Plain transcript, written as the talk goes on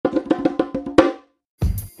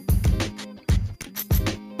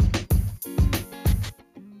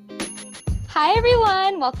Hi,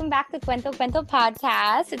 everyone. Welcome back to Cuento Cuento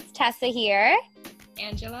Podcast. It's Tessa here.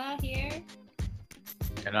 Angela here.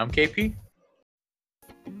 And I'm KP.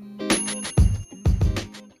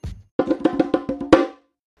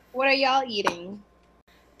 What are y'all eating?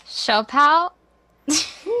 Siopao.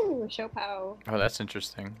 Ooh, siopao. Oh, that's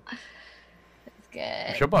interesting. It's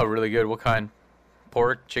good. Siopao really good. What kind?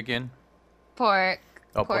 Pork, chicken? Pork.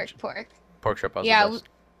 Oh, Pork. Pork siopao. Yeah. The best.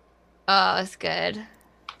 Oh, it's good.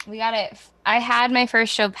 We got it. I had my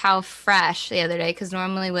first siopao fresh the other day because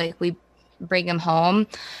normally we bring them home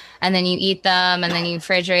and then you eat them and then you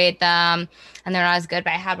refrigerate them and they're not as good.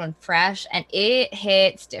 But I had one fresh and it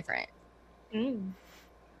hits different.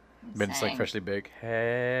 But it's like freshly baked.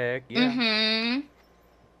 Heck yeah. Mm-hmm.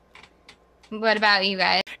 What about you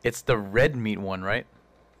guys? It's the red meat one, right?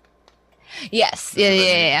 Yes.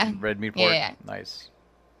 Yeah. Red meat pork. Yeah. Nice.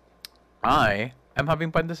 I am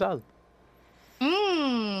having pandesal.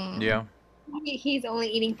 Yeah. He's only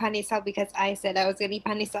eating panisal because I said I was gonna eat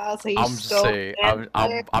panisal, so he's I'm just saying.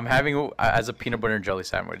 I'm having as a peanut butter and jelly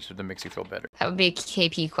sandwich that makes you feel better. That would be a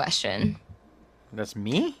KP question. That's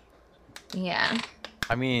me? Yeah.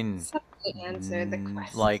 I mean, So answer the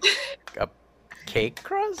question. like a cake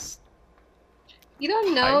crust? You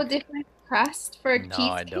don't know Pie? different crust for No,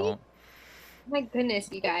 cheesecake? I don't. My goodness,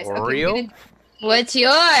 you guys. Oreo? What's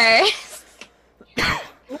yours?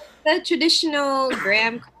 The traditional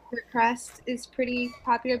graham cracker crust is pretty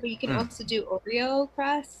popular, but you can also do Oreo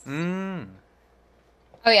crust. Mmm.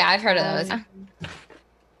 Oh yeah, I've heard of those.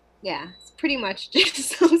 Yeah, it's pretty much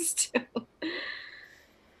just those two.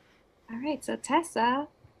 All right, so Tessa,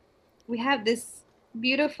 we have this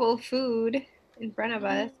beautiful food in front of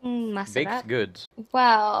us. Must have Baked goods.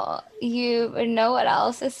 Well, you know what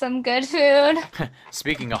else is some good food?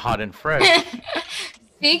 Speaking of hot and fresh.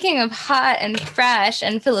 Speaking of hot and fresh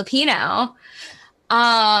and Filipino, You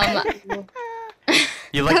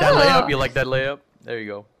like that layup? You like that layup? There you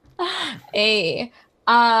go.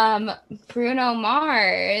 Bruno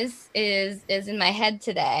Mars is in my head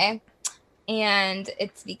today, and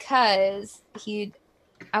it's because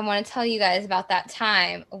I want to tell you guys about that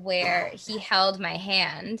time where he held my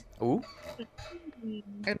hand Ooh.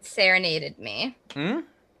 and serenaded me. Hmm?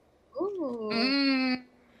 Ooh.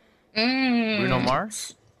 Bruno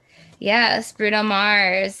Mars? Yes, Bruno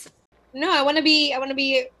Mars. No, I want to be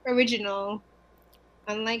original,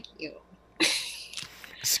 unlike you.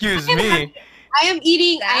 Excuse me. I am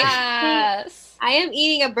eating. Yes. I am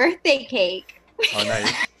eating a birthday cake. Oh,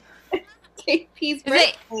 nice. KP's Is it-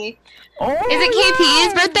 birthday. Oh, Is it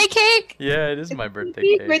KP's birthday cake? Yeah, it is my birthday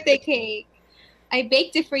KP's cake. birthday cake. I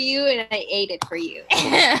baked it for you and I ate it for you.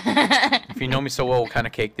 If you know me so well, what kind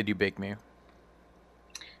of cake did you bake me?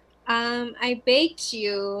 I baked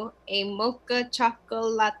you a mocha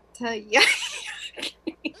chocolate.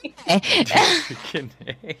 Freaking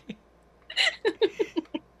A.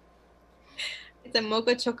 It's a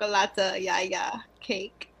mocha chocolate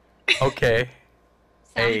cake. Okay.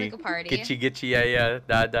 Sounds like a party. Gitchy, yeah,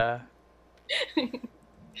 da.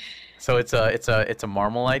 So it's a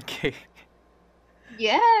marmalade cake.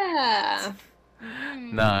 Yeah.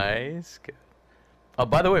 Nice. Good. Oh,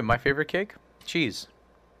 by the way, my favorite cake? Cheese.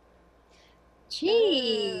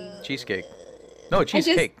 Cheese. Cheesecake. No,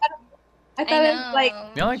 cheesecake. I thought it was like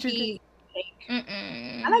You don't like cheesecake?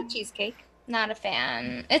 I like cheesecake. Not a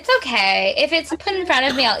fan. It's okay. If it's put in front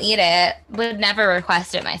of me, I'll eat it. Would never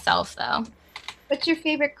request it myself, though. What's your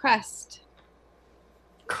favorite crust?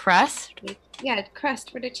 Crust? Yeah,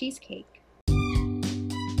 crust for the cheesecake.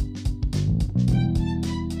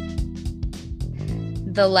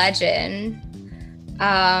 The legend.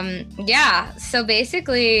 Yeah. So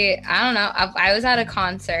basically, I don't know. I was at a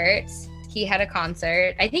concert. He had a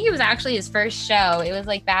concert. I think it was actually his first show. It was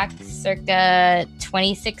like back circa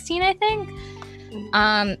 2016, I think.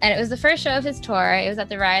 And it was the first show of his tour. It was at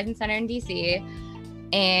the Verizon Center in DC.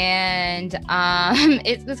 And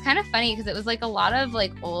it was kind of funny because it was like a lot of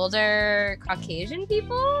like older Caucasian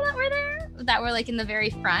people that were there, that were like in the very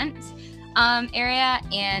front area.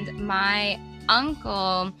 And my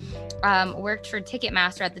uncle worked for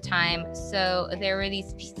Ticketmaster at the time. So there were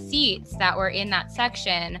these seats that were in that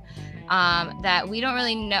section that we don't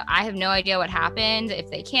really know. I have no idea what happened, if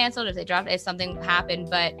they canceled, if they dropped, if something happened.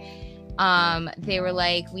 But they were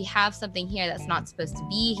like, we have something here that's not supposed to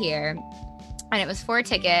be here. And it was 4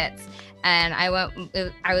 tickets. And I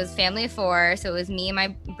was family of 4. So it was me and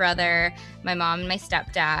my brother, my mom and my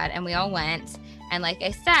stepdad. And we all went. And like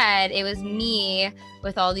I said, it was me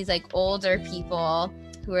with all these like older people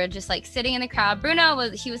who were just like sitting in the crowd. Bruno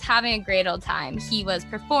was having a great old time. He was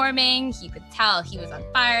performing. You could tell he was on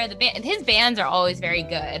fire. His bands are always very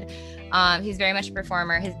good. He's very much a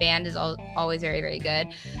performer. His band is always very, very good.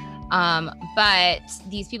 But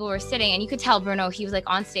these people were sitting, and you could tell Bruno, he was like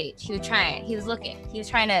on stage. He was trying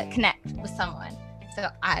to connect with someone. So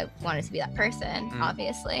I wanted to be that person,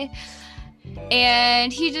 obviously.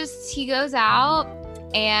 And he goes out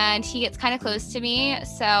and he gets kind of close to me.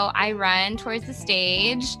 So I run towards the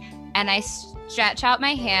stage and I stretch out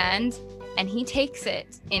my hand and he takes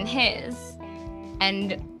it in his.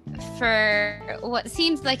 And for what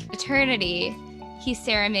seems like eternity, he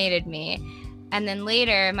serenaded me. And then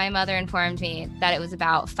later, my mother informed me that it was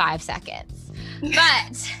about 5 seconds.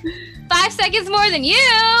 But 5 seconds more than you!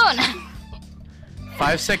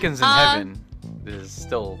 5 seconds in heaven is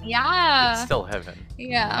still... Yeah. It's still heaven.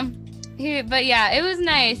 Yeah. But yeah, it was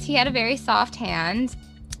nice. He had a very soft hand.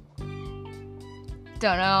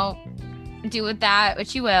 Don't know. Do with that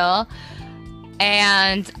what you will.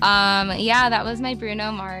 And yeah, that was my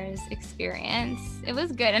Bruno Mars experience. It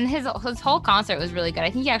was good, and his whole concert was really good. I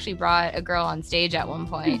think he actually brought a girl on stage at one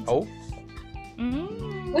point. Oh.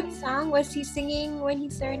 Mm. What song was he singing when he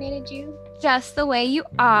serenaded you? Just the Way You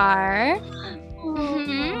Are.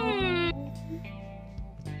 Mm-hmm.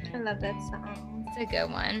 I love that song. It's a good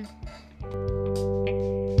one.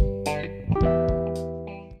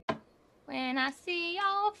 When I see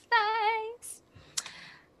your face.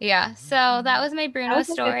 Yeah, so that was my Bruno That was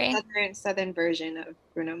story. Like a southern version of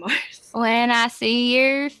Bruno Mars. When I see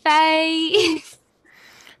your face.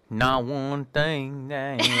 Not one thing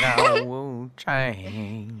that I will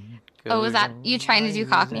change. Oh, was that you trying to do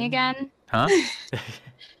Cockney again? Huh?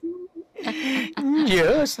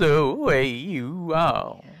 Just the way you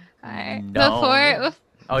are. Alright. No.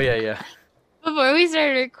 Oh yeah. Before we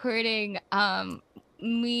started recording,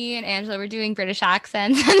 me and Angela were doing British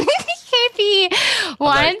accents, and KP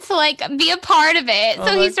wanted to like be a part of it,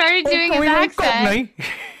 so he started doing his accent.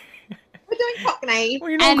 We're doing Cockney.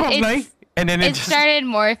 We're doing Cockney. And then it started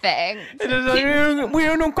morphing. It is like, we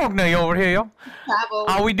don't know Cockney over here. Travel.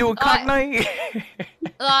 Are we doing Cockney? This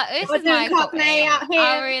We're is my doing Cockney out here.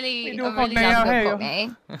 I really doing love Cockney out good here.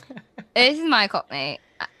 Cockney. This is my Cockney.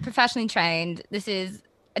 Professionally trained. This is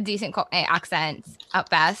a decent Cockney accent at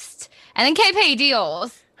best. And then KP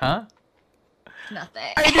deals. Huh?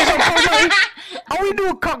 Nothing. Are we doing Cockney? Are we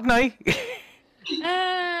doing Cockney?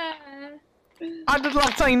 I just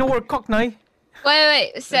like saying the word Cockney.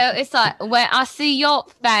 Wait. So it's like, when I see your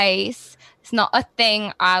face, it's not a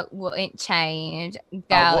thing I wouldn't change.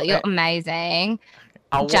 Girl, you're amazing.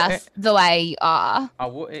 Just the way you are. I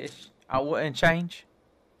wouldn't change.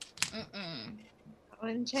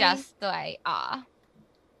 Just the way you are.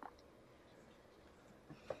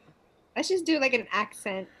 Let's just do like an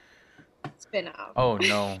accent spin-off. Oh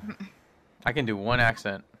no. I can do one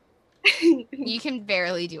accent. You can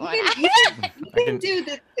barely do one. You can do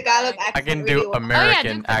the Tagalog accent. I can do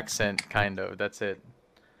American accent, kind of. That's it.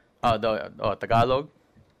 Tagalog?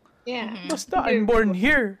 Yeah. Basta, I'm born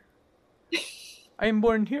here. I'm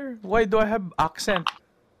born here. Why do I have accent?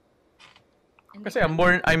 Kasi I'm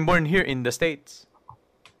born here in the States.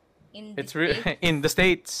 In the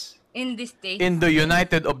States. In the States. In the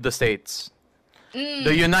United of the States.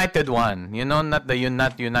 The United one. You know, not the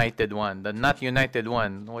not United one. The not United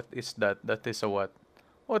one. What is that? That is a what?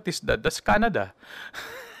 What is that? That's Canada.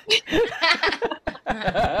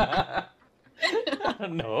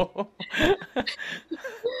 No.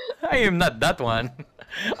 I am not that one.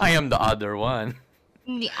 I am the other one.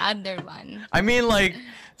 The other one. I mean, like,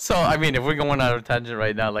 so, I mean, if we're going on a tangent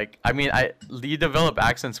right now, like, I mean, you develop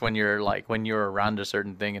accents when you're around a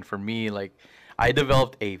certain thing. And for me, like, I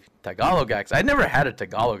developed a Tagalog accent. I never had a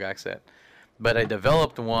Tagalog accent, but I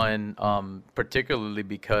developed one particularly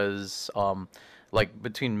because, like,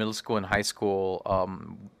 between middle school and high school,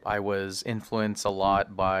 I was influenced a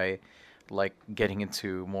lot by, like, getting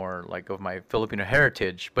into more, like, of my Filipino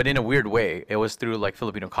heritage, but in a weird way. It was through, like,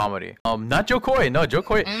 Filipino comedy. Not Joe Coy. No, Joe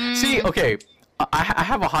Coy. See, okay, I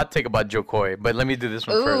have a hot take about Joe Coy, but let me do this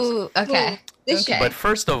one first. Ooh, okay. Okay. But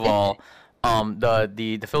first of all, the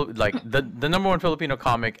number one Filipino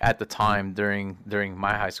comic at the time during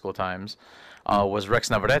my high school times was Rex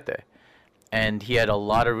Navarrete, and he had a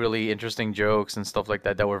lot of really interesting jokes and stuff like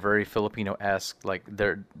that that were very Filipino-esque, like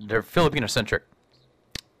they're Filipino-centric.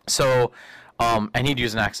 So, and he'd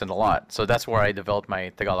use an accent a lot, so that's where I developed my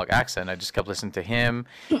Tagalog accent. I just kept listening to him,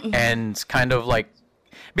 and kind of like,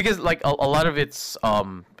 because like a lot of it's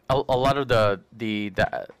a lot of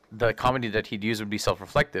the comedy that he'd use would be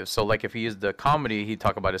self-reflective. So like if he used the comedy, he'd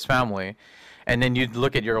talk about his family, and then you'd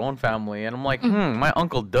look at your own family, and I'm like, my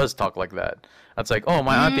uncle does talk like that. That's like, oh,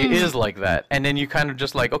 my auntie is like that, and then you kind of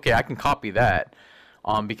just like, okay, I can copy that.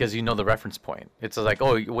 because you know the reference point. It's like,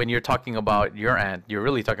 oh, when you're talking about your aunt, you're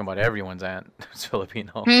really talking about everyone's aunt who's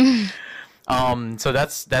Filipino. So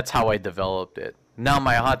that's how I developed it. Now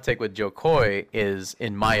my hot take with Joe Coy is,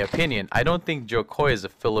 in my opinion, I don't think Joe Coy is a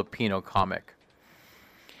Filipino comic.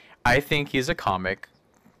 I think he's a comic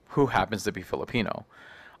who happens to be Filipino.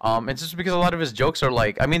 It's just because a lot of his jokes are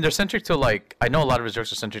like, I mean, they're centric to like, I know a lot of his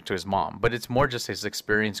jokes are centric to his mom, but it's more just his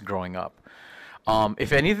experience growing up.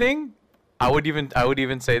 If anything, I would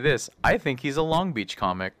even say this. I think he's a Long Beach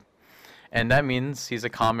comic. And that means he's a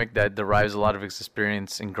comic that derives a lot of his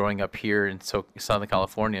experience in growing up here in Southern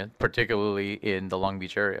California, particularly in the Long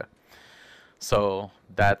Beach area. So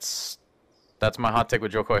that's my hot take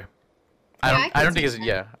with Joe Coy. I don't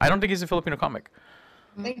think he's a Filipino comic.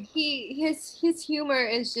 Like his humor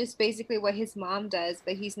is just basically what his mom does,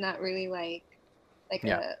 but he's not really like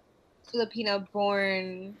a Filipino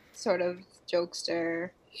born sort of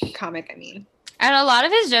jokester comic, I mean. And a lot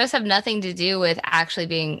of his jokes have nothing to do with actually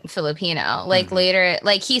being Filipino. Like later,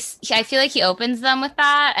 like I feel like he opens them with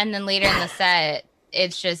that, and then later in the set,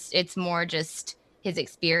 it's more just his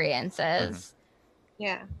experiences.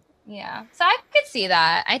 Yeah. Yeah. So I could see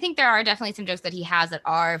that. I think there are definitely some jokes that he has that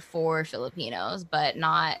are for Filipinos, but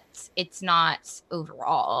it's not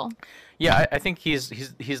overall. Yeah, I think he's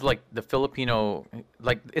like the Filipino,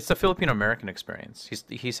 like it's the Filipino American experience.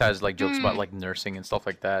 He has like jokes about like nursing and stuff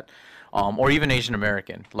like that, or even Asian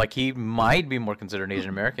American. Like he might be more considered Asian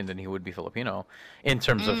American than he would be Filipino in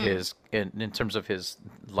terms of his in terms of his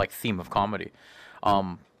like theme of comedy.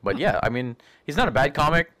 But yeah, I mean, he's not a bad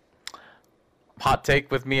comic. Hot take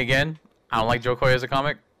with me again. I don't like Joe Coy as a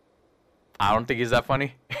comic. I don't think he's that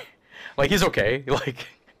funny. Like he's okay. Like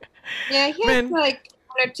yeah, he has like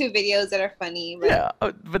one or two videos that are funny. But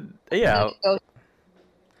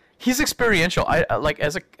he's experiential. I like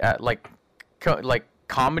as a like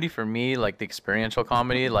comedy for me, like the experiential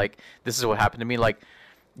comedy. Like this is what happened to me. Like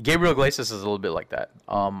Gabriel Iglesias is a little bit like that.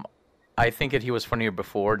 I think that he was funnier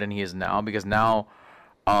before than he is now because now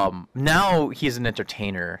he's an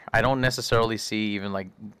entertainer. I don't necessarily see even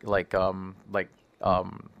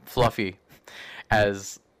Fluffy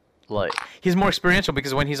as like he's more experiential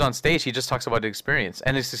because when he's on stage he just talks about the experience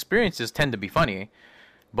and his experiences tend to be funny,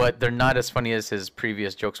 but they're not as funny as his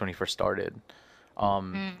previous jokes when he first started.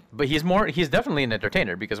 But he's definitely an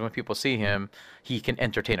entertainer because when people see him, he can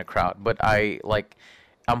entertain a crowd. But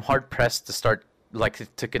I'm hard pressed to start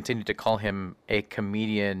to continue to call him a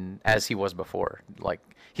comedian as he was before. Like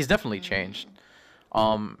he's definitely changed.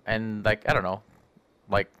 And like I don't know,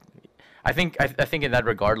 like I think in that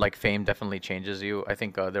regard, like fame definitely changes you. I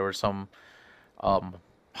think there were some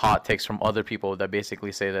hot takes from other people that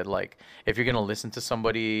basically say that like if you're gonna listen to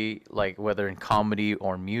somebody, like whether in comedy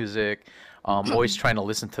or music, always trying to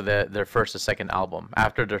listen to their first or second album.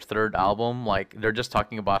 After their third album, like they're just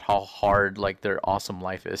talking about how hard like their awesome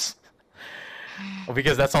life is.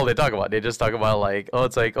 Because that's all they talk about. They just talk about like,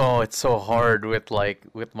 it's so hard with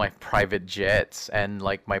my private jets and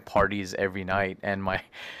like my parties every night and my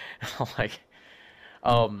like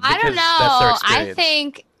I don't know. I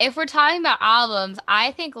think if we're talking about albums,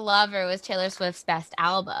 I think Lover was Taylor Swift's best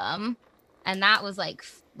album, and that was like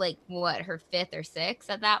what, her fifth or sixth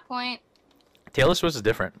at that point. Taylor Swift is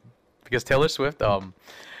different because Taylor Swift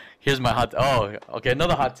here's my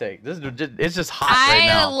another hot take. It's just hot right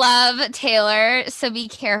now. I love Taylor, so be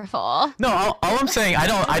careful. No, all I'm saying, I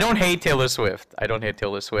don't hate Taylor Swift. I don't hate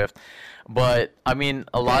Taylor Swift, but I mean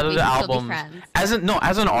a lot of the albums. As an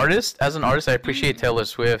artist, I appreciate Taylor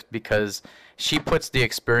Swift because she puts the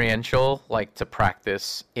experiential like to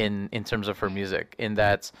practice in terms of her music. In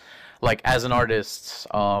that, like as an artist,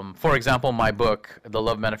 for example, my book, The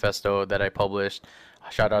Love Manifesto, that I published,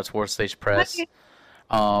 shout out to World Stage Press.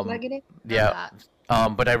 But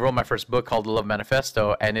I wrote my first book called The Love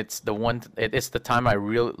Manifesto, and it's the time I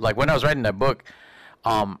really like when I was writing that book.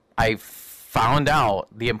 I found out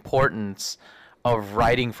the importance of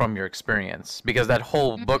writing from your experience because that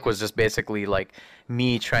whole book was just basically like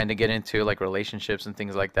me trying to get into like relationships and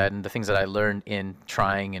things like that, and the things that I learned in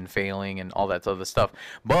trying and failing and all that other stuff.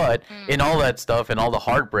 But in all that stuff and all the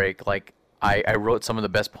heartbreak, like I wrote some of the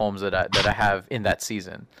best poems that I have in that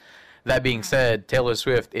season. That being said, Taylor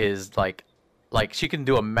Swift is like she can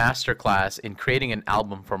do a master class in creating an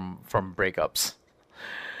album from breakups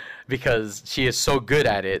because she is so good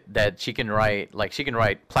at it that she can write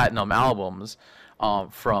platinum albums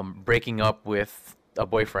from breaking up with a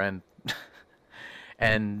boyfriend.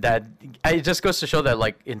 And that it just goes to show that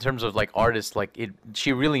like in terms of like artists, like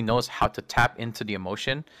she really knows how to tap into the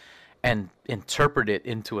emotion and interpret it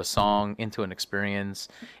into a song, into an experience,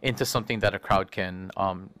 into something that a crowd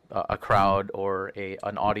or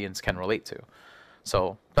an audience can relate to.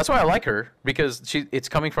 So that's why I like her, because it's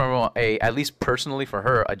coming from a at least personally for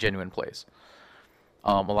her, a genuine place.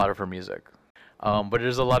 A lot of her music. But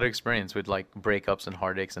there's a lot of experience with like breakups and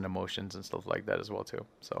heartaches and emotions and stuff like that as well too.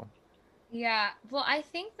 So Yeah, well, I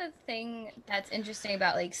think the thing that's interesting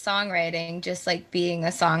about like songwriting, just like being a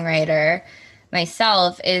songwriter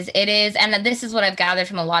myself, is it is, and this is what I've gathered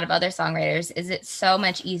from a lot of other songwriters, is it's so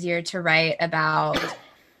much easier to write about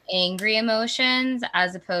angry emotions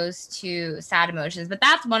as opposed to sad emotions. But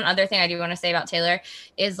that's one other thing I do want to say about Taylor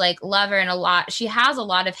is like Lover, and a lot, she has a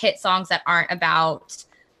lot of hit songs that aren't about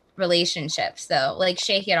relationships though. Like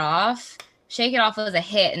Shake It Off. Shake It Off was a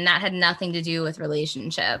hit and that had nothing to do with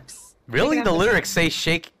relationships. really, the lyrics say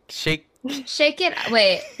shake, shake. Shake it.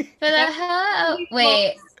 Wait. For the hoe.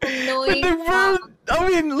 Wait. With the verb, I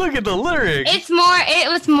mean, look at the lyrics. It's more.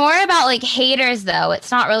 It was more about like haters, though.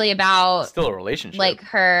 It's not really about still a relationship. Like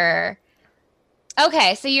her.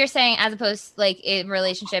 Okay, so you're saying as opposed like a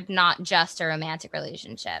relationship, not just a romantic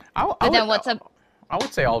relationship. Then what's up? I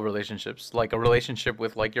would say all relationships, like a relationship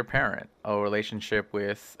with like your parent, a relationship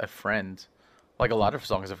with a friend. Like a lot of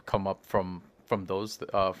songs have come up from those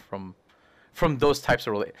from those types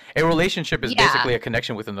of a relationship is basically a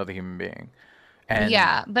connection with another human being. And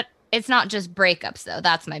yeah, but it's not just breakups though.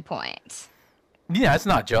 That's my point. Yeah, it's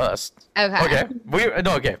not just. Okay.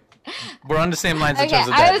 Okay. We're on the same lines in terms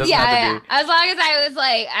of that. As long as I was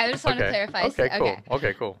like, I just want to clarify.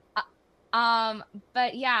 Okay, cool.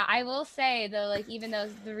 But yeah, I will say though, like even though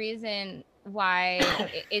the reason why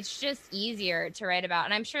it's just easier to write about,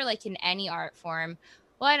 and I'm sure like in any art form,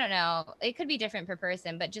 well, I don't know, it could be different per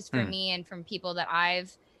person, but just for me and from people that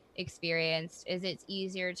I've experienced, is it's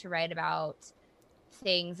easier to write about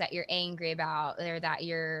things that you're angry about or that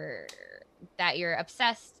you're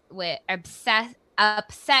upset with, pissed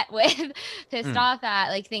off at,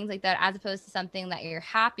 like things like that, as opposed to something that you're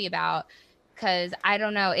happy about. Because I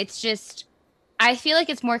don't know, it's just, I feel like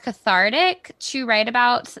it's more cathartic to write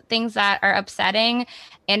about things that are upsetting,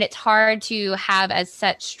 and it's hard to have as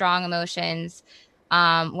such strong emotions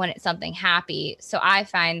when it's something happy. So I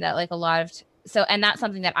find that like a lot of and that's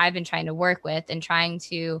something that I've been trying to work with and trying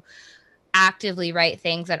to actively write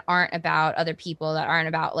things that aren't about other people, that aren't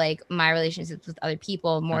about like my relationships with other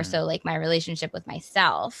people, more so like my relationship with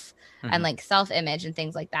myself and like self-image and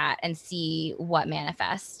things like that, and see what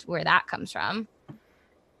manifests where that comes from.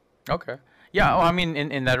 Okay. Yeah, well, I mean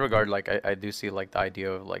in that regard, like I do see like the idea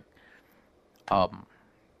of like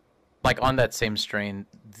on that same strain,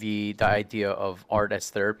 the idea of art as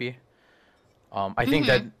therapy. I think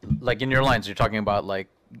that like in your lines you're talking about like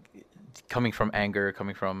coming from anger,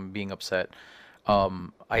 coming from being upset.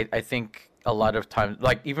 I think a lot of times,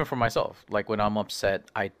 like even for myself, like when I'm upset,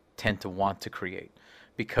 I tend to want to create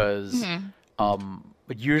because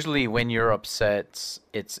but usually when you're upset,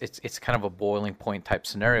 it's kind of a boiling point type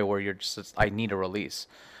scenario where you're just I need a release.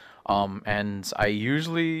 And I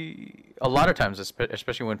usually a lot of times,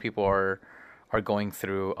 especially when people are going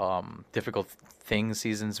through difficult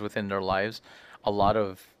seasons within their lives, a lot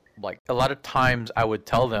of times I would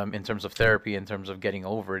tell them in terms of therapy, in terms of getting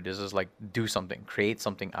over it, is just like do something, create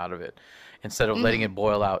something out of it, instead of letting it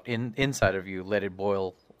boil out inside of you. Let it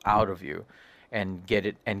boil out of you, and get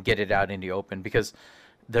it out in the open, because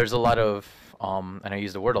there's a lot of and I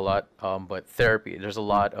use the word a lot, but therapy. There's a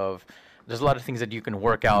lot of things that you can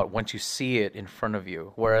work out once you see it in front of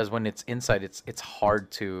you. Whereas when it's inside, it's hard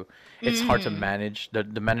to manage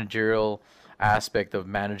the managerial aspect of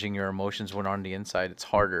managing your emotions when on the inside. It's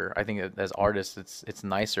harder. I think as artists, it's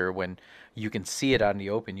nicer when you can see it out in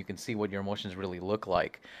the open. You can see what your emotions really look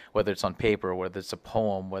like, whether it's on paper, whether it's a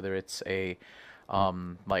poem, whether it's a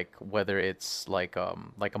whether it's like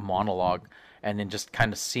a monologue, and then just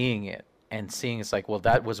kind of seeing it and seeing it's like, well,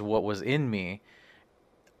 that was what was in me.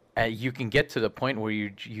 You can get to the point where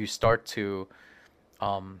you start to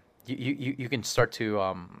you can start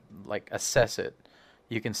to like assess it.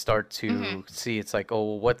 You can start to see it's like,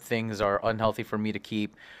 oh, what things are unhealthy for me to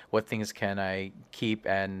keep, what things can I keep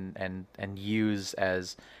and use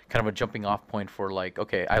as kind of a jumping off point for like,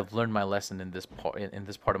 okay, I've learned my lesson in this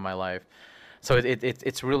part of my life. So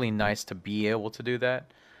it's really nice to be able to do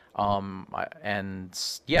that. And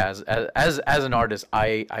yeah, as an artist,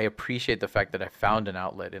 I appreciate the fact that I found an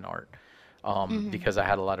outlet in art, because I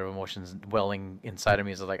had a lot of emotions welling inside of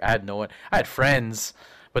me. So like I had friends,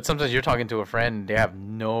 but sometimes you're talking to a friend, they have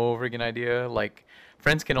no freaking idea. Like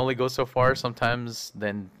friends can only go so far sometimes.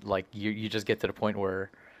 Then like you just get to the point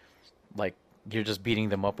where like you're just beating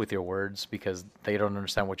them up with your words because they don't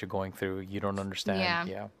understand what you're going through. You don't understand.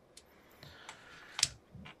 Yeah.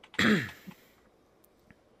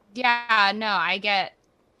 Yeah, no, I get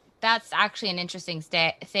that's actually an interesting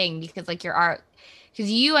thing, because like your art, because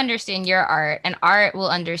you understand your art and art will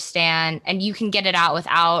understand, and you can get it out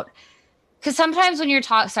without, because sometimes when you're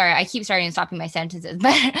sorry, I keep starting and stopping my sentences,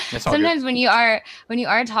 but sometimes when you are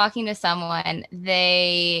talking to someone, and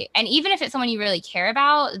even if it's someone you really care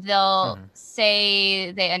about, they'll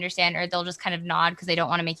say they understand, or they'll just kind of nod because they don't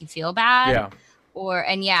want to make you feel bad. Yeah.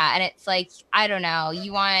 And it's like, I don't know,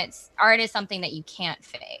 art is something that you can't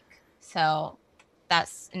fake. So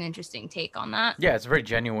that's an interesting take on that. Yeah, it's very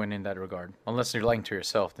genuine in that regard. Unless you're lying to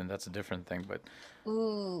yourself, then that's a different thing. But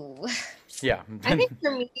ooh, yeah. I think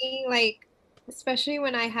for me, like, especially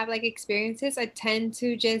when I have like experiences, I tend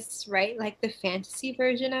to just write like the fantasy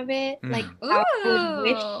version of it, like how I would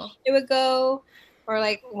wish it would go, or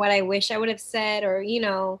like what I wish I would have said, or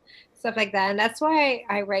stuff like that. And that's why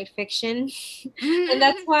I write fiction. And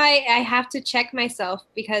that's why I have to check myself,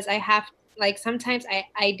 because I have, like, sometimes I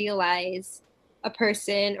idealize a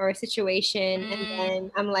person or a situation, and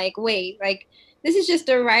then I'm like, wait, like, this is just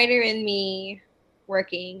a writer in me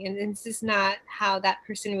working, and this is not how that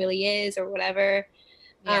person really is, or whatever.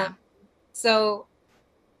 So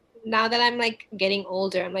now that I'm like getting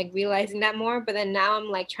older, I'm like realizing that more, but then now I'm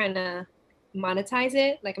like trying to monetize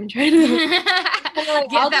it. Like, I'm trying to like,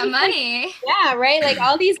 get that money. Like, yeah, right. Like,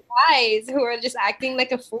 all these guys who are just acting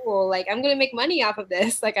like a fool, like, I'm gonna make money off of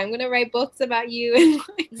this. Like, I'm gonna write books about you and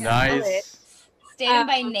like, nice. State them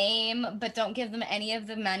by name, but don't give them any of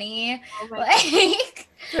the money.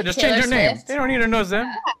 Yeah, just change your name. They don't need to know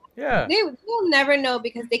them. Yeah. They'll never know,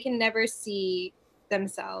 because they can never see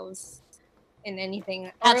themselves in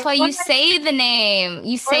anything. That's why you say the name.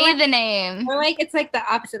 You say the name. Or like, it's like the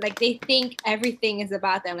opposite. Like, they think everything is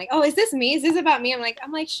about them. Like, oh, is this me? Is this about me? I'm like,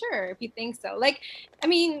 sure, if you think so. Like, I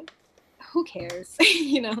mean, who cares?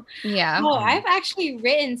 Yeah. Oh, I've actually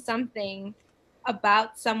written something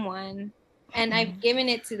about someone, and I've given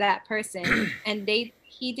it to that person, and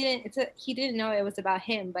he didn't know it was about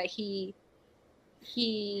him, but he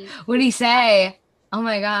what did he say? Oh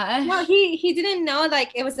my god. No, he didn't know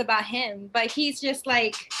like it was about him, but he's just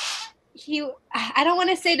like, I don't want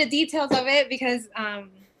to say the details of it, because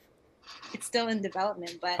it's still in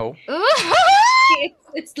development, but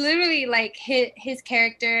it's literally like his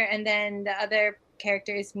character, and then the other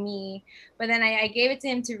character is me, but then I gave it to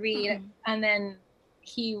him to read, and then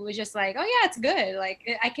he was just like, oh yeah, it's good,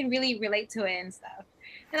 like I can really relate to it and stuff.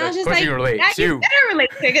 And I was just like, you relate. yeah, you better relate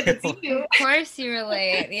to it, because it's you. Of course you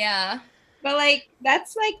relate, yeah. But like,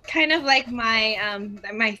 that's like kind of like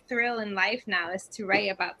my thrill in life now, is to write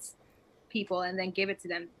about people and then give it to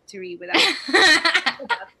them to read without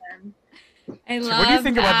about them. I love what do you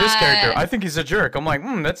think that. about this character? I think he's a jerk. I'm like,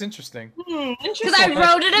 that's interesting. Because I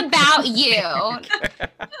wrote it about you.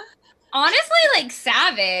 Honestly, like,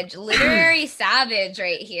 savage, literary savage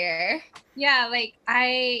right here. Yeah, like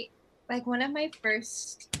one of my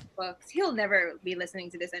first books. He'll never be listening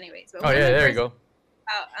to this anyways. But there you go.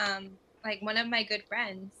 About like one of my good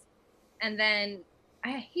friends, and then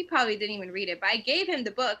he probably didn't even read it, but I gave him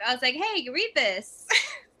the book. I was like, hey, read this.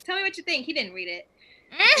 Tell me what you think. He didn't read it.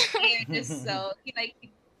 Just so he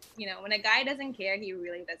when a guy doesn't care, he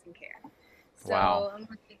really doesn't care. So wow. I'm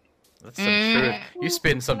like, that's some truth. You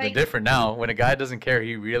spin something different now. When a guy doesn't care,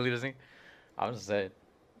 he really doesn't. I'm just saying.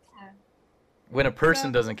 Yeah. When a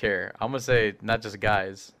person doesn't care, I'm gonna say not just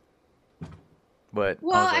guys, but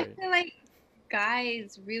I feel like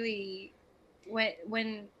guys really,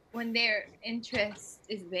 when their interest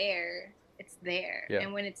is there, it's there,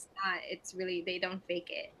 and when it's not, it's really, they don't fake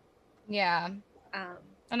it. Yeah.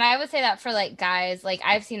 And I would say that for like guys, like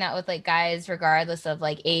I've seen that with like guys, regardless of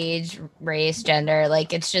like age, race, gender,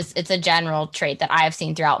 like it's a general trait that I've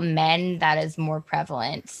seen throughout men that is more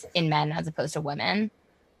prevalent in men as opposed to women.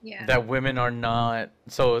 Yeah. That women are not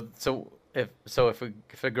if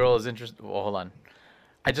a girl is interested, well, hold on.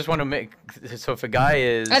 I just want to make, so if a guy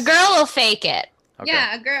is, a girl will fake it. Okay.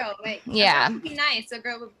 Yeah, a girl, like, yeah, a girl would be nice. A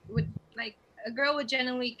girl would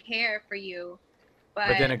genuinely care for you.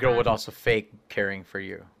 But then a girl would also fake caring for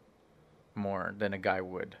you more than a guy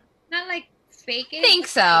would. Not like fake it. I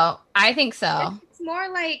think so.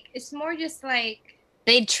 It's more just like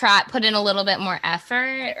they'd put in a little bit more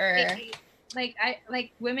effort, or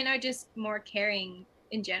like women are just more caring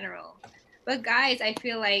in general. But guys, I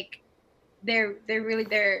feel like they're really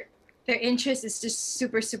their interest is just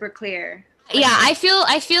super, super clear. Yeah, I feel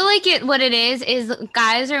like what it is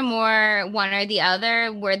guys are more one or the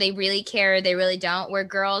other, where they really care or they really don't, where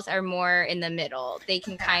girls are more in the middle. They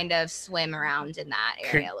can kind of swim around in that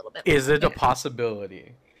area a little bit more. Is it a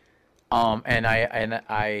possibility? And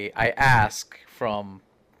I ask from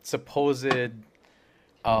supposed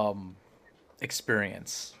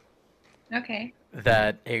experience. Okay.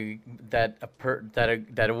 that a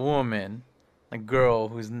woman, a girl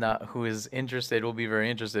who is interested will be very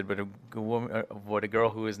interested, but a girl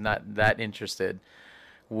who is not that interested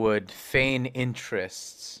would feign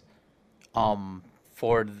interests um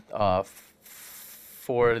for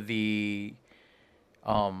for the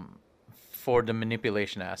um for the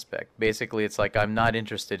manipulation aspect. Basically, it's like I'm not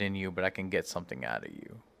interested in you, but I can get something out of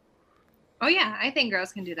you. Oh yeah, I think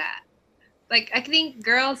girls can do that. Like I think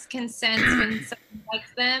girls can sense when someone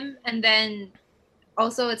likes them, and then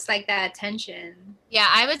also it's like that attention. Yeah,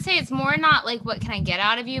 I would say it's more not like what can I get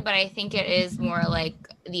out of you, but I think it is more like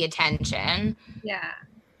the attention. Yeah.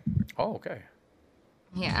 Oh, okay.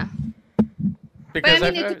 Yeah. Because but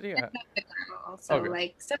I mean, it depends on the girl also. Okay.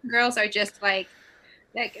 Like some girls are just like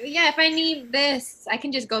yeah, if I need this, I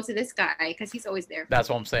can just go to this guy because he's always there. That's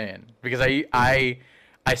what I'm saying. Because I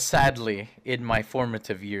sadly in my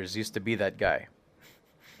formative years used to be that guy.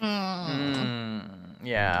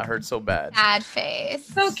 Yeah, it hurt so bad. Sad face.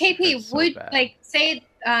 So KP, would like say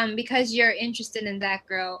because you're interested in that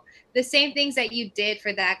girl, the same things that you did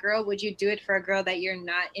for that girl, would you do it for a girl that you're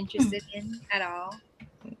not interested in at all?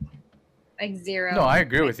 Like zero. No, I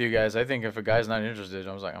agree with you guys. I think if a guy's not interested,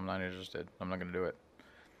 I was like, I'm not interested. I'm not gonna do it.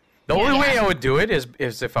 The only way I would do it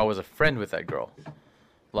is if I was a friend with that girl.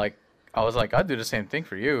 Like I was like, I'd do the same thing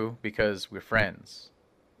for you because we're friends.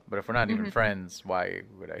 But if we're not even friends, why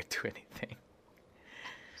would I do anything?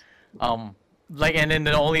 Like, and then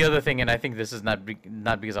the only other thing, and I think this is not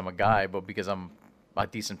because I'm a guy, but because I'm a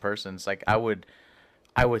decent person. It's like I would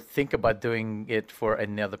think about doing it for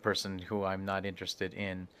another person who I'm not interested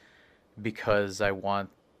in, because I want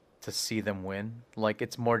to see them win. Like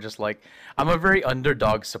it's more just like I'm a very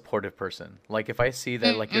underdog supportive person. Like if I see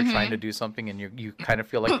that like you're trying to do something and you kind of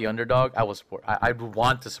feel like the underdog, I will support. I would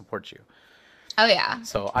want to support you. Oh yeah.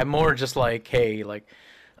 So I'm more just like, hey, like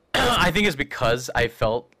I think it's because I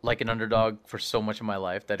felt like an underdog for so much of my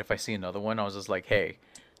life that if I see another one, I was just like, hey,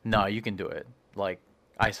 no, you can do it. Like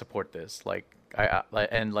I support this. Like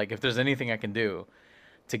and like if there's anything I can do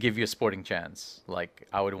to give you a sporting chance, like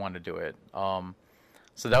I would want to do it.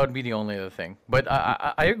 So that would be the only other thing. But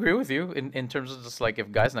I agree with you in terms of just like if a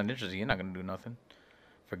guy's not interested, you're not gonna do nothing.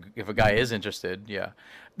 If a guy is interested, yeah.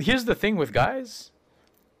 Here's the thing with guys,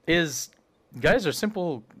 is guys are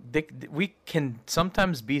simple. We can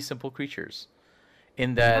sometimes be simple creatures,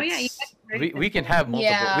 in that we can have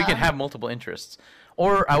multiple interests,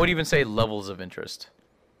 or I would even say levels of interest.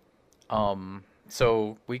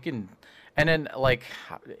 So we can, and then like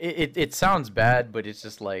it sounds bad, but it's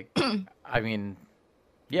just like I mean,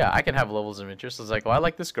 yeah, I can have levels of interest. It's like, well, I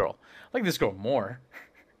like this girl. I like this girl more.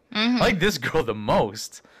 I like this girl the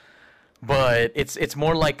most. But it's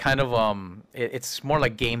more like kind of it's more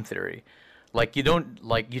like game theory. Like you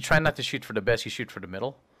try not to shoot for the best, you shoot for the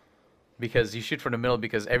middle. Because you shoot for the middle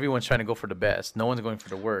because everyone's trying to go for the best. No one's going for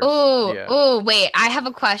the worst. Oh, wait, I have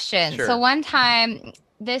a question. Sure. So one time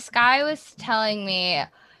this guy was telling me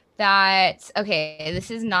that, okay,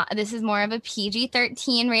 this is more of a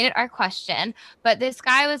PG-13 rated R question, but this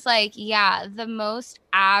guy was like, yeah, the most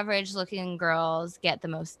average looking girls get the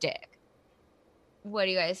most dick. What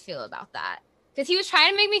do you guys feel about that? Because he was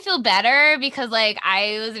trying to make me feel better because like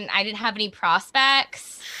I didn't have any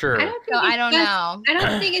prospects. Sure. I don't know. I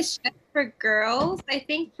don't think it's just for girls. I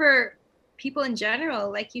think for people in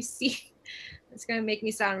general, like you see, it's gonna make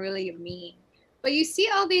me sound really mean, but you see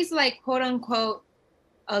all these like quote unquote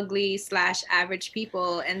ugly / average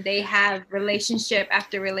people, and they have relationship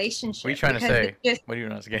after relationship. What are you trying to say? What are you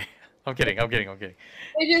not saying? I'm kidding. They're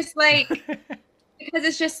just like because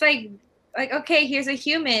it's just like okay, here's a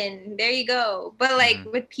human, there you go. But like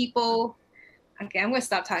with people, okay, I'm gonna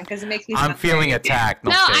stop talking because it makes me I'm feeling attacked.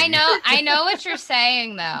 No, I know what you're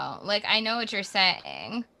saying though. Like I know what you're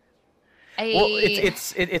saying. Well,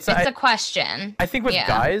 it's a question. I think with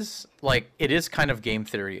guys, like it is kind of game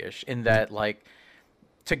theory-ish in that like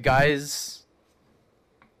to guys,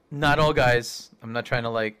 not all guys, I'm not trying to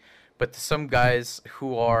like, but to some guys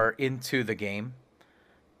who are into the game,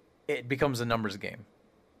 it becomes a numbers game.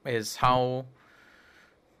 Is how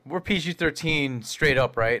we're PG-13 straight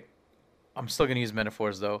up, right? I'm still gonna use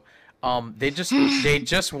metaphors though. They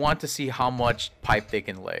just want to see how much pipe they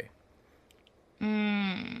can lay.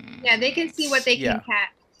 Yeah, they can see what they can catch.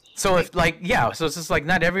 So if so it's just like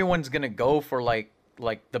not everyone's gonna go for like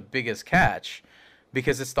the biggest catch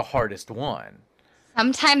because it's the hardest one.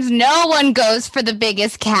 Sometimes no one goes for the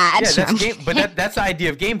biggest catch. Yeah, that's the idea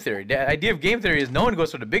of game theory. The idea of game theory is no one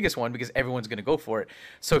goes for the biggest one because everyone's going to go for it.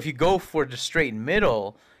 So if you go for the straight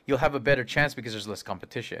middle, you'll have a better chance because there's less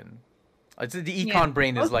competition. The econ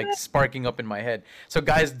brain is like sparking up in my head. So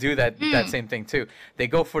guys do that same thing too. They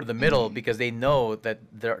go for the middle because they know that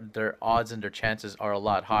their odds and their chances are a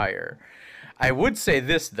lot higher. I would say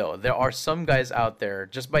this though, there are some guys out there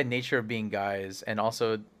just by nature of being guys, and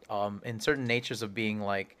also in certain natures of being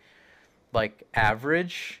like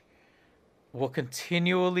average, will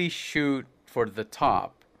continually shoot for the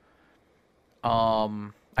top.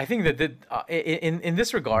 I think that in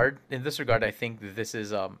this regard, I think that this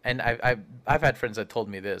is and I've had friends that told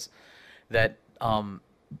me this, that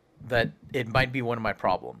that it might be one of my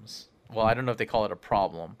problems. Well, I don't know if they call it a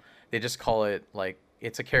problem. They just call it like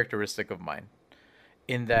it's a characteristic of mine.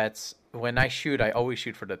 In that when I shoot, I always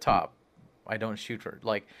shoot for the top. I don't shoot for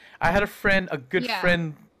like I had a friend, a good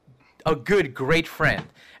friend, a great friend,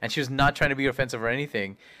 and she was not trying to be offensive or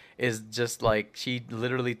anything. Is just like she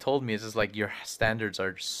literally told me, it's just like your standards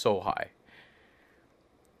are so high,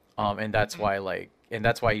 and that's why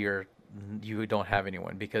you don't have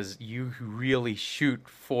anyone, because you really shoot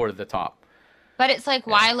for the top. But it's like,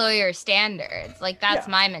 why lower your standards? Like, that's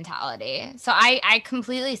my mentality. So I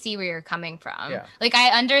completely see where you're coming from. Like, I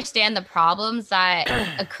understand the problems that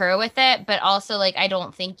occur with it, but also like I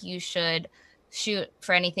don't think you should shoot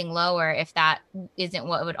for anything lower if that isn't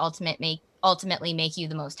what would ultimately make you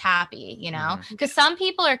the most happy, you know? Because some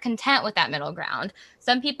people are content with that middle ground.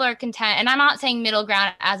 Some people are content, and I'm not saying middle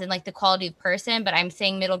ground as in like the quality of person, but I'm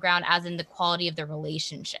saying middle ground as in the quality of the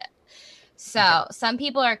relationship. So some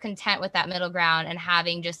people are content with that middle ground and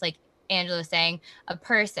having, just like Angela was saying, a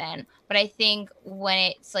person. But I think when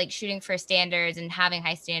it's like shooting for standards and having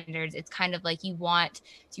high standards, it's kind of like you want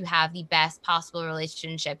to have the best possible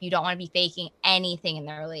relationship. You don't want to be faking anything in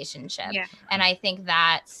the relationship. And I think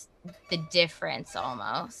that's the difference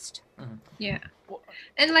almost.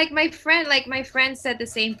 And like my friend said the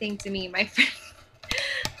same thing to me. My friend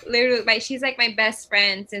literally, she's like my best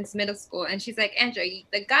friend since middle school, and she's like, Andrea,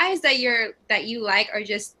 the guys that you like are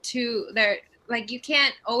just they're like, you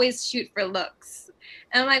can't always shoot for looks.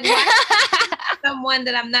 And I'm like, why someone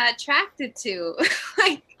that I'm not attracted to?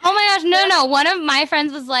 Like, oh my gosh, no. One of my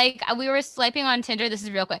friends was like, we were swiping on Tinder. This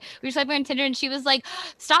is real quick. We were swiping on Tinder, and she was like,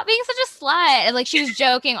 stop being such a slut. And like, she was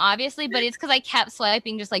joking, obviously, but it's because I kept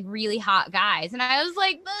swiping just like really hot guys. And I was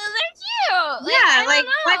like, they're cute. Like,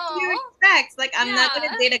 what do you expect? Like, I'm not going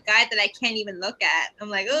to date a guy that I can't even look at. I'm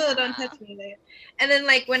like, oh, don't touch me there. And then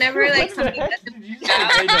like, whenever like something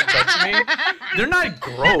don't touch me. They're not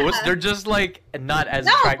gross. They're just like not as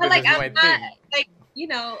attractive like, as you might think. Like, you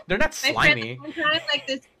know, they're not slimy. My friend, like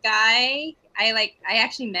this guy, I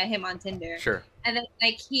actually met him on Tinder. Sure. And then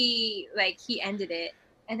like he ended it.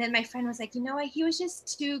 And then my friend was like, you know what? He was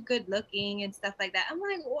just too good looking and stuff like that. I'm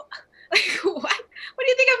like, what? Like, what? What do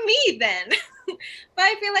you think of me then? But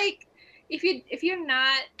I feel like if you're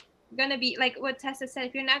not gonna be like what Tessa said,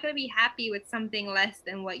 if you're not gonna be happy with something less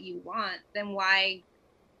than what you want, then why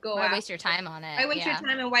waste your time on it? Why waste your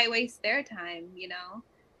time, and why waste their time? You know.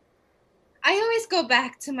 I always go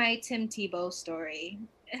back to my Tim Tebow story,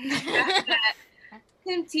 and the fact that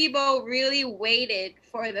Tim Tebow really waited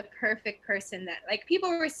for the perfect person. That like people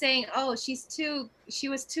were saying, oh, she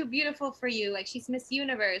was too beautiful for you, like she's Miss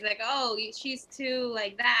Universe, like, oh, she's too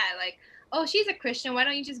like that, like, oh, she's a Christian, why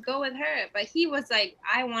don't you just go with her? But he was like,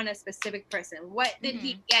 I want a specific person. What did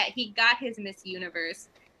he get? He got his Miss Universe.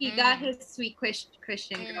 He got his sweet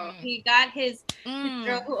Christian girl. He got his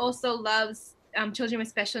girl who also loves children with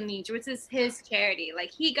special needs, which is his charity.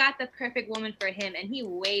 Like, he got the perfect woman for him, and he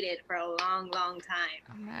waited for a long, long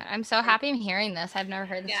time. I'm so happy I'm hearing this. I've never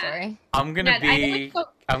heard the story. I'm gonna be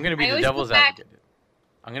the devil's advocate.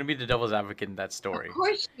 I'm gonna be the devil's advocate in that story. Of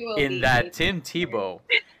course you will. In that Tim Tebow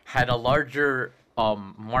had a larger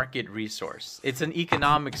market resource. It's an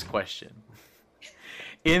economics question.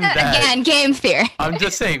 In that, again, game theory. I'm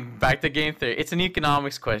just saying, back to game theory. It's an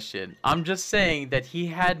economics question. I'm just saying that he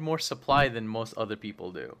had more supply than most other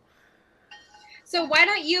people do. So why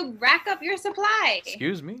don't you rack up your supply?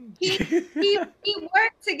 Excuse me. He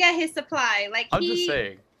worked to get his supply. Like, I'm just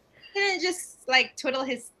saying. He didn't just like twiddle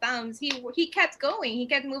his thumbs. He kept going. He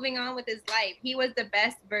kept moving on with his life. He was the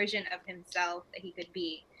best version of himself that he could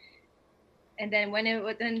be. And then when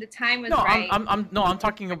the time was right. I'm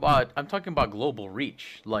talking about global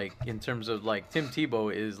reach. Like, in terms of like Tim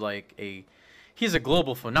Tebow is like he's a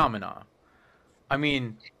global phenomenon. I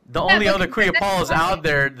mean, the only other Kuya Pauls out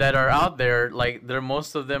there, like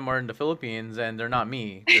most of them are in the Philippines, and they're not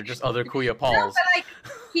me. They're just other Kuya Pauls. No, but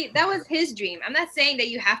like that was his dream. I'm not saying that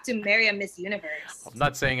you have to marry a Miss Universe. I'm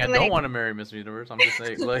not saying I don't want to marry Miss Universe. I'm just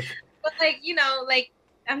saying like. But like, you know, like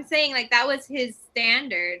I'm saying, like that was his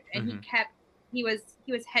standard, and he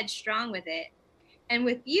was headstrong with it. And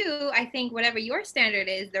with you, I think whatever your standard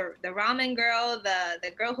is, the ramen girl, the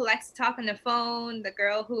girl who likes to talk on the phone, the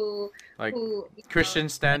girl who Like who Christian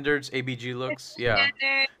standards, ABG looks. Yeah.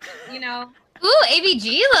 standard, you know. Ooh,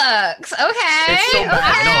 ABG looks. Okay. It's so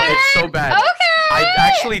bad. No, it's so bad. Okay. I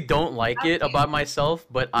actually don't like it about myself,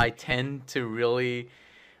 but I tend to really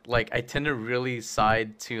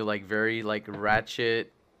side to like very like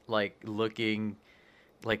ratchet like looking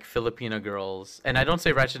like Filipino girls. And I don't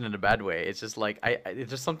say ratchet in a bad way. It's just like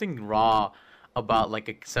it's just something raw about like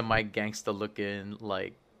a semi gangsta looking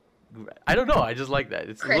like I don't know. I just like that.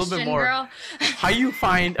 It's Christian a little bit more. girl. How you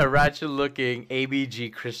find a ratchet-looking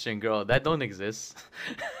ABG Christian girl that don't exist?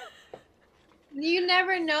 You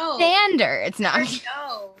never know. Standards, not.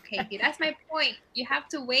 No, Katie. That's my point. You have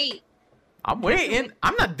to wait. I'm waiting.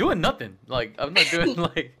 I'm not doing nothing. Like I'm not doing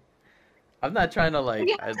like. I'm not trying to like.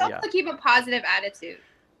 You have to also keep a positive attitude.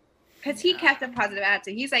 Because he kept a positive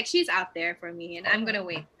attitude. He's like, she's out there for me, and I'm gonna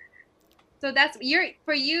wait. So that's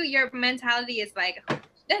for you. Your mentality is like,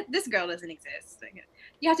 this girl doesn't exist. Like,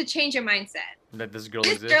 you have to change your mindset. That this girl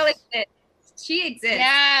This exists. girl exists. She exists.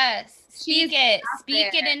 Yes. She's Speak it. out Speak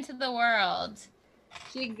it there. into the world.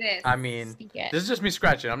 She exists. I mean, Speak it. this is just me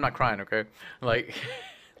scratching. I'm not crying, okay? Like,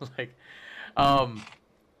 like,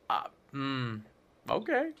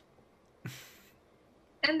 okay.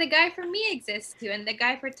 And the guy for me exists too, and the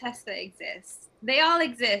guy for Tessa exists. They all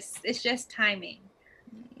exist. It's just timing.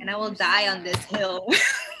 And I will die on this hill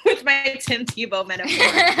with my Tim Tebow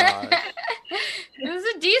metaphor. It was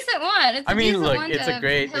a decent one. It's a I mean, decent look, one it's to a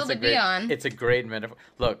great, hill it's a to be great, on. it's a great metaphor.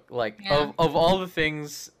 Look, like Yeah. of all the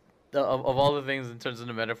things, of all the things in terms of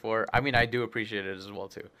the metaphor, I mean, I do appreciate it as well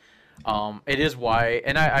too. It is why,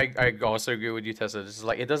 and I also agree with you, Tessa. This is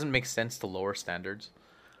like it doesn't make sense to lower standards.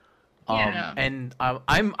 Yeah. And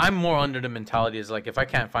I'm more under the mentality is like if I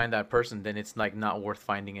can't find that person, then it's like not worth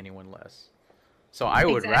finding anyone less. So I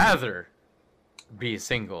would Exactly. rather be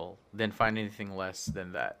single than find anything less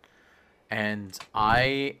than that. And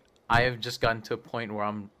I have just gotten to a point where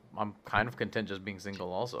I'm kind of content just being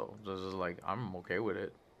single also. Just like I'm okay with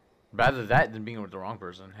it. Rather that than being with the wrong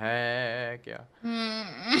person. Heck yeah.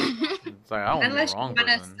 It's like I don't want Unless the you wrong want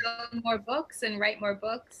to person. sell more books and write more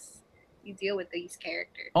books, you deal with these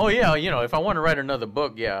characters. Oh yeah, you know, if I want to write another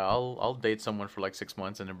book, yeah, I'll date someone for like 6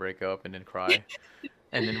 months and then break up and then cry.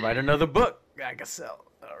 And then write another book I can sell.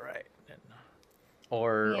 All right.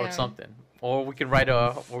 Or Yeah. something. Or we can write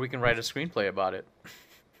a screenplay about it.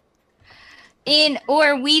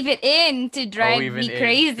 Or weave it in to drive Or even me in- to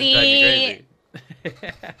crazy. drive me crazy.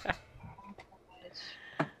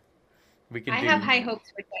 We can I do. have high hopes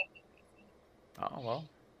for Jackie. Oh well.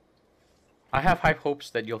 I have high hopes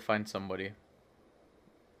that you'll find somebody.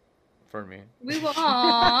 For me. We will.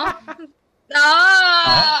 Aww. Aww.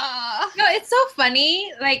 No, it's so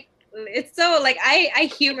funny. Like it's so like I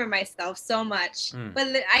humor myself so much. Mm. But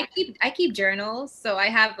I keep journals, so I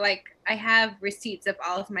have receipts of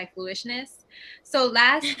all of my foolishness. So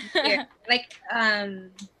last year, like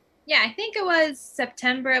yeah, I think it was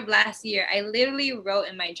September of last year. I literally wrote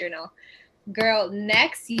in my journal, "Girl,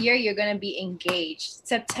 next year you're gonna be engaged.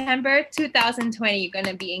 September 2020, you're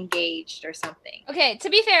gonna be engaged or something." Okay, to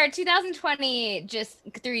be fair, 2020 just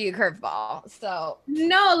threw you a curveball. So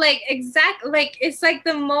No, like exactly, like it's like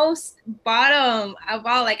the most bottom of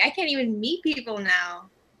all. Like I can't even meet people now,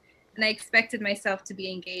 and I expected myself to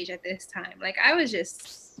be engaged at this time. Like I was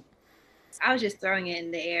just throwing it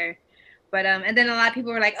in the air. But and then a lot of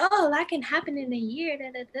people were like, "Oh, that can happen in a year."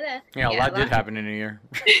 Da, da, da, da. Yeah, a lot did happen in a year.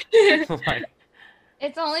 Like,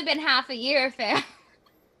 it's only been half a year, fam.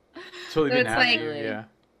 it's really So been it's half a like- year, yeah.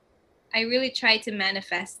 I really tried to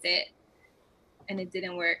manifest it, and it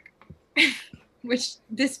didn't work, which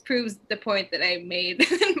disproves the point that I made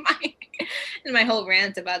in my whole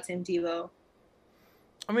rant about Tim Tebow.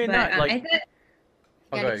 I mean, But not like. I thought,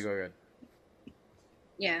 Oh, go ahead, go ahead.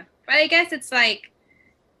 yeah, but I guess it's like,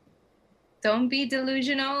 don't be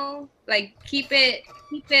delusional. Like keep it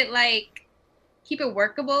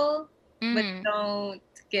workable, Mm. but don't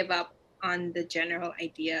give up on the general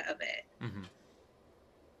idea of it. Mm-hmm.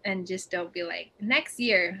 And just don't be like, next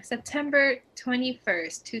year, September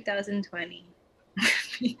 21st, 2020,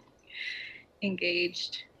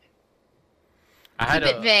 engaged. Keep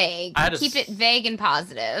it vague. I had a Keep s- it vague and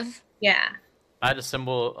positive. Yeah. I had a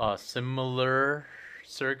similar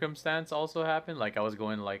circumstance also happen. Like I was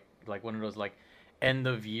going like one of those like end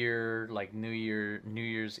of year like New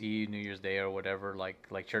Year's Eve, New Year's Day or whatever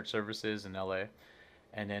like church services in LA.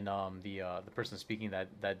 And then the person speaking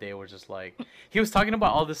that day was just like he was talking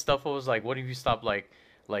about all this stuff. I was like, what if you stop like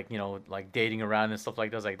like like dating around and stuff like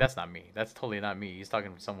that. I was like, that's not me. That's totally not me. He's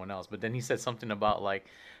talking to someone else. But then he said something about like,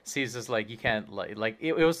 see, it's just like you can't like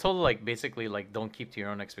it was totally like basically like don't keep to your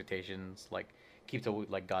own expectations, like keep to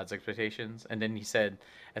like God's expectations. And then he said,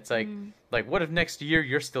 it's like what if next year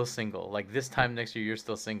you're still single? Like this time next year you're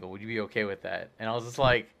still single. Would you be okay with that? And I was just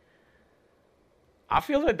like, I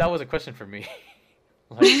feel like that was a question for me.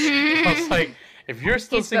 Like, I was like, if you're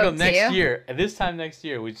still single next year, at this time next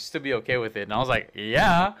year, would you still be okay with it? And I was like,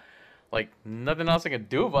 yeah. Like, nothing else I can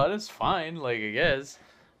do about it. It's fine, like, I guess.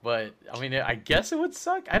 But, I mean, I guess it would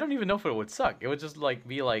suck. I don't even know if it would suck. It would just, like,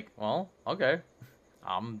 be like, well, okay.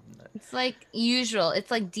 It's like usual.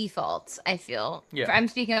 It's like default, I feel. Yeah. I'm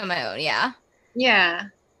speaking on my own, yeah. Yeah.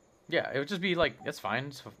 Yeah, it would just be like, it's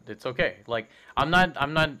fine. It's okay. Like, I'm not,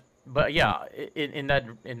 but yeah, in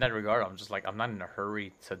that regard, I'm just like, I'm not in a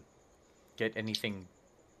hurry to get anything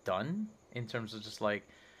done in terms of just like,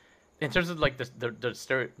 in terms of like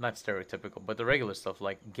not stereotypical, but the regular stuff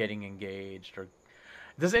like getting engaged. Or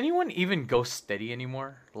does anyone even go steady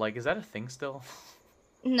anymore? Like, is that a thing still?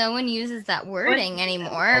 No one uses that wording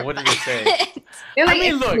anymore. Oh, what did it say? Like, I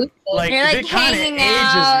mean, look, like it kind of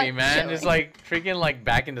ages me, man. chilling. It's like freaking like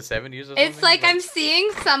back in the 70s or something. It's like I'm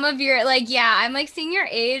seeing some of your I'm like seeing your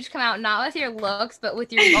age come out, not with your looks, but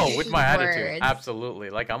with your with my words. attitude, absolutely.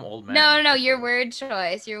 Like I'm old man. No, your word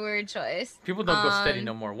choice. People don't go steady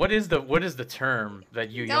no more. What is the term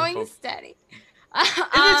that you young going folks? steady?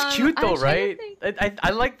 It's cute though, right? I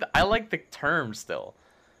like the term still,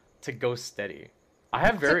 to go steady. I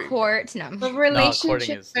have very court. No. The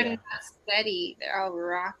relationships is, are not steady. They're all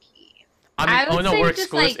rocky. I mean, we're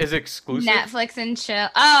exclusive. Is it exclusive? Netflix and chill.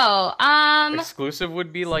 Oh, exclusive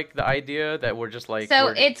would be like the idea that we're just like. So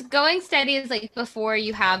it's going steady is like before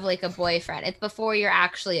you have like a boyfriend. It's before you're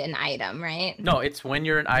actually an item, right? No, it's when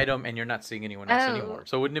you're an item and you're not seeing anyone else anymore.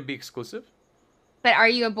 So wouldn't it be exclusive? But are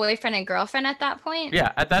you a boyfriend and girlfriend at that point?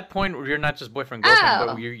 Yeah, at that point you're not just boyfriend girlfriend,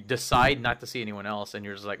 but you decide not to see anyone else, and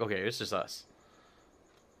you're just like, okay, it's just us.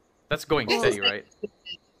 That's going steady, right?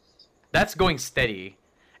 That's going steady.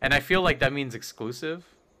 And I feel like that means exclusive.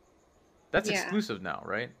 That's exclusive now,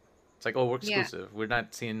 right? It's like, oh, we're exclusive. Yeah. We're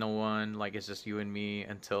not seeing no one. Like, it's just you and me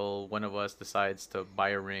until one of us decides to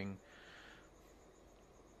buy a ring.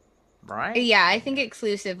 Right? Yeah, I think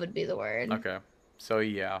exclusive would be the word. Okay. So,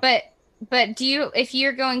 yeah. But do you, if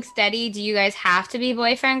you're going steady, do you guys have to be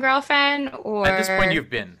boyfriend, girlfriend? Or at this point, you've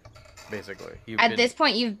been, basically. This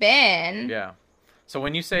point, you've been? Yeah. So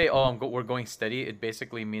when you say, "Oh, we're going steady," it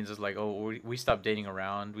basically means it's like, "Oh, we stopped dating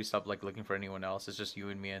around. We stopped like looking for anyone else. It's just you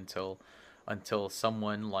and me until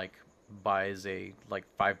someone like buys a like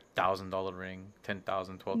 $5,000 ring, $10,000,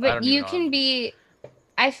 $12,000." But you can be.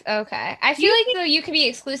 Okay. I feel like though you could be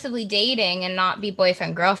exclusively dating and not be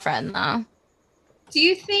boyfriend girlfriend though. Do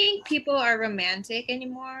you think people are romantic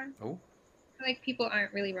anymore? Oh. I feel like people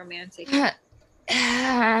aren't really romantic.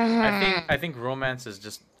 I think romance is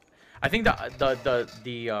just. I think the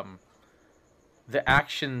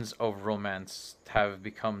actions of romance have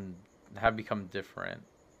become different.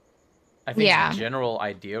 I think the general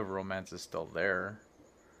idea of romance is still there.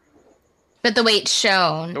 But the way it's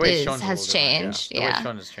shown has changed. Yeah. The way it's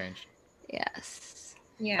shown has changed. Yes.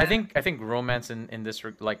 Yeah. I think romance in this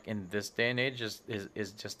in this day and age is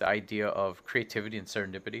just the idea of creativity and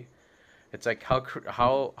serendipity. It's like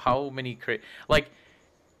how many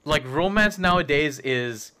like romance nowadays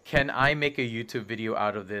is, can I make a YouTube video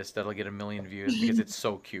out of this that'll get 1 million views because it's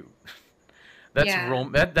so cute?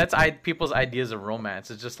 That's people's ideas of romance.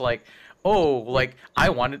 It's just like, oh, like I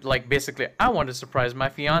wanted to surprise my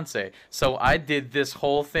fiance, so I did this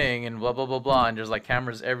whole thing and blah blah blah blah, and there's like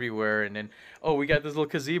cameras everywhere, and then we got this little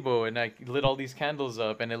gazebo and I lit all these candles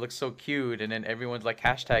up and it looks so cute, and then everyone's like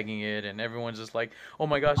hashtagging it and everyone's just like, oh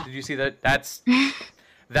my gosh, did you see that?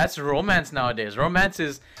 That's romance nowadays. Romance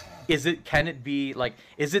is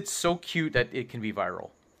it so cute that it can be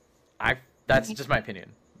viral? That's just my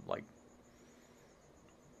opinion. Like,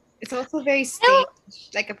 it's also very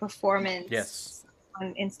staged, like a performance. Yes.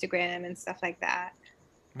 On Instagram and stuff like that.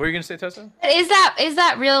 What are you gonna say, Tessa? Is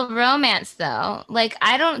that real romance though? Like,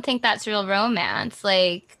 I don't think that's real romance.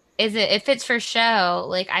 Like, is it? If it's for show,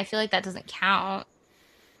 like I feel like that doesn't count.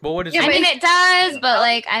 Well, what is? I mean, it does, but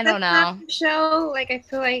like I don't know. Show, like I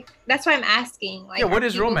feel like that's why I'm asking. Like, what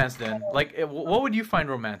is romance then? Like, what would you find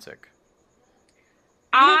romantic?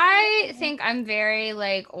 I think I'm very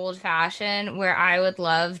like old fashioned, where I would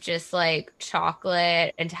love just like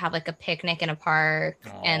chocolate and to have like a picnic in a park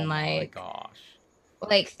and like, oh my gosh,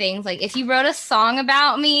 like things like if you wrote a song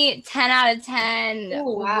about me, 10 out of 10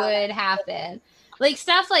 would happen. Like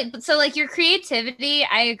stuff like, so like your creativity,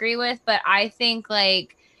 I agree with, but I think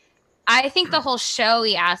like I think the whole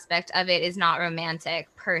showy aspect of it is not romantic,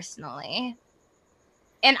 personally.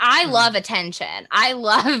 And I love attention. I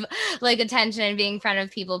love like attention and being in front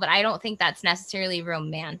of people, but I don't think that's necessarily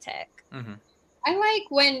romantic. Mm-hmm. I like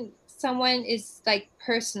when someone is like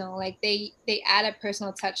personal, like they add a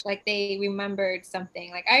personal touch, like they remembered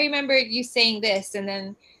something. Like I remembered you saying this, and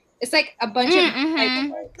then it's like a bunch of Mm-hmm. Oh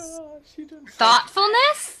my gosh, she didn't.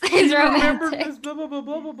 Thoughtfulness is Remember romantic. this blah blah blah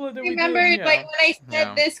blah blah blah that we remembered did. Yeah. like when I said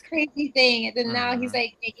Yeah. this crazy thing, and then now he's Mhm.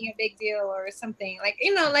 like making a big deal or something. Like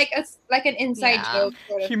like an inside Yeah. joke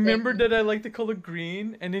sort of He thing. remembered that I like the color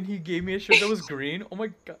green, and then he gave me a shirt that was green. Oh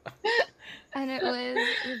my god. And it was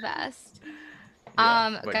the best.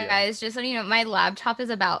 Yeah, but yeah. Guys, just so you know, my laptop is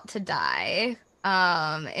about to die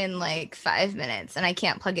in like 5 minutes, and I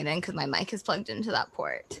can't plug it in because my mic is plugged into that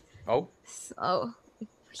port. Oh. So All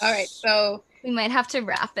right, so we might have to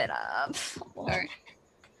wrap it up. all right.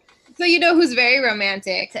 So you know who's very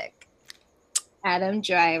romantic? Tick. Adam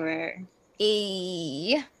Driver.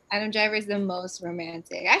 E. Adam Driver is the most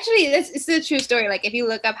romantic. Actually, it's a true story. Like if you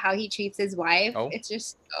look up how he treats his wife, it's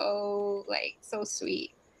just so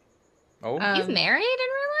sweet. Oh. He's married in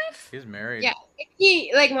real life? He's married. Yeah.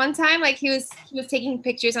 He like one time like he was taking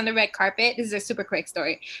pictures on the red carpet. This is a super quick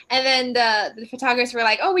story. And then the photographers were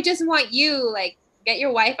like, "Oh, we just want you, like get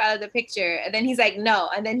your wife out of the picture." And then he's like, "No."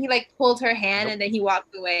 And then he like pulled her hand and then he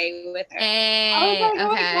walked away with her. I was like, "Oh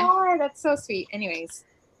my god, that's so sweet." Anyways.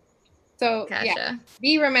 So yeah,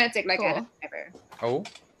 be romantic like Adam Driver. Oh.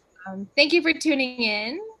 Thank you for tuning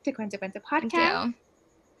in to Cuento Cuento Podcast. Thank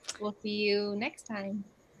you. We'll see you next time.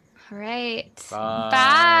 All right. Bye.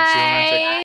 Bye. See you romantic.